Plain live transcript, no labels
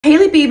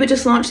Hailey Bieber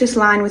just launched this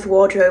line with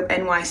Wardrobe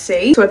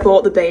NYC, so I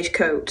bought the beige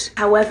coat.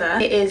 However,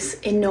 it is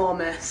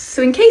enormous.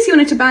 So in case you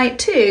wanted to buy it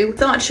too, I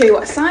thought I'd show you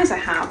what size I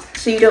have,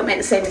 so you don't make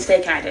the same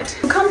mistake I did.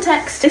 For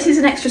context, this is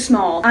an extra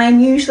small. I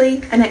am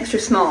usually an extra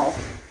small.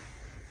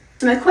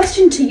 So my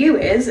question to you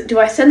is, do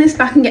I send this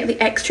back and get the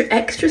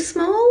extra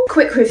small?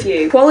 Quick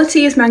review.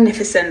 Quality is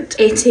magnificent.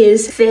 It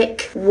is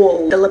thick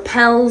wool. The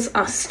lapels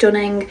are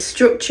stunning.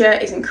 Structure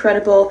is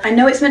incredible. I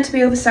know it's meant to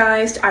be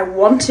oversized. I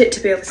want it to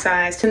be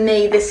oversized. For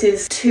me, this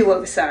is too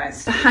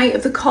oversized. The height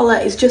of the collar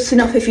is just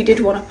enough if you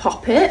did want to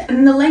pop it.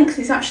 And the length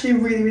is actually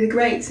really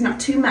great. It's not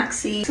too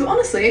maxi. So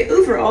honestly,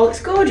 overall, it's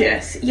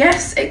gorgeous.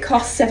 Yes, it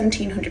costs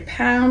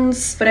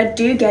 £1,700, but I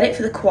do get it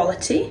for the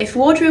quality. If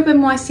Wardrobe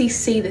NYC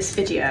see this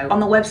video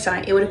on the website,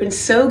 it would have been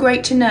so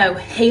great to know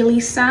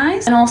Hailey's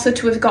size and also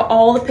to have got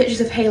all the pictures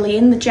of Hailey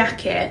in the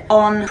jacket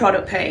on the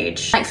product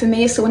page. Like for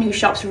me, as someone who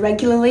shops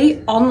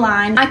regularly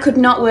online, I could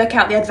not work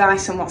out the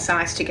advice on what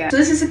size to get. So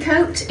this is a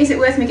coat. Is it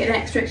worth me getting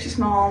an extra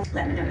small?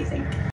 Let me know what you think.